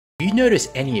If you notice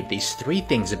any of these 3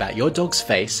 things about your dog's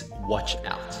face, watch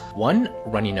out. 1.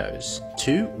 Runny nose.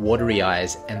 2. Watery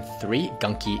eyes. And 3.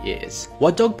 Gunky ears.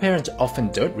 What dog parents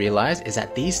often don't realize is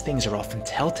that these things are often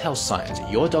telltale signs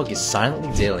your dog is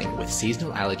silently dealing with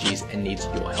seasonal allergies and needs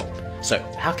your help. So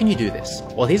how can you do this?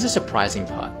 Well, here's a surprising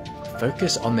part.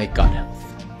 Focus on their gut health.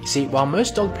 You see, while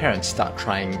most dog parents start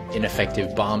trying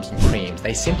ineffective balms and creams,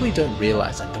 they simply don't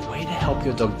realize that the way to help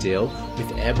your dog deal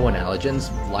with airborne allergens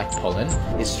like pollen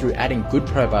is through adding good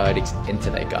probiotics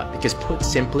into their gut. Because put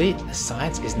simply, the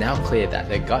science is now clear that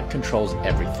their gut controls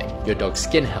everything. Your dog's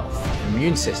skin health,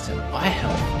 immune system, eye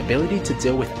health, ability to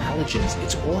deal with allergens,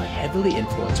 it's all heavily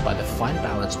influenced by the fine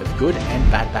balance of good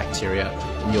and bad bacteria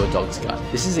in your dog's gut.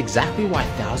 This is exactly why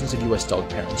thousands of US dog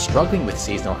parents struggling with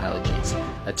seasonal allergies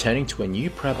are turning to a new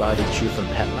probiotic chew from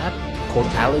PetLab called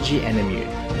Allergy and Immune.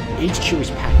 Each chew is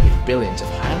packed with billions of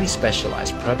highly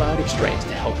specialized probiotic strains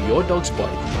to help your dog's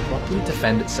body properly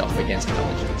defend itself against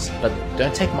allergens. But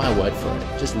don't take my word for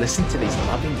it, just listen to these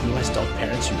loving US dog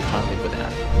parents who can't live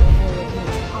without it.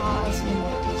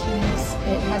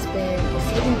 It has been a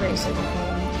saving grace of the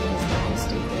home. It has been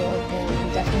staple, and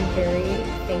I'm definitely very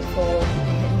thankful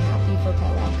and happy for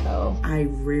PetLab Co. I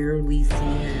rarely see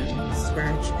him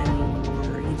scratch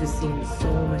anymore. He just seems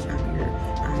so much happier.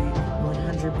 I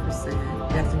 100%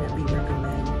 definitely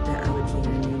recommend the Allergy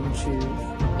and Immune chews.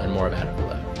 Learn more about it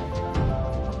below.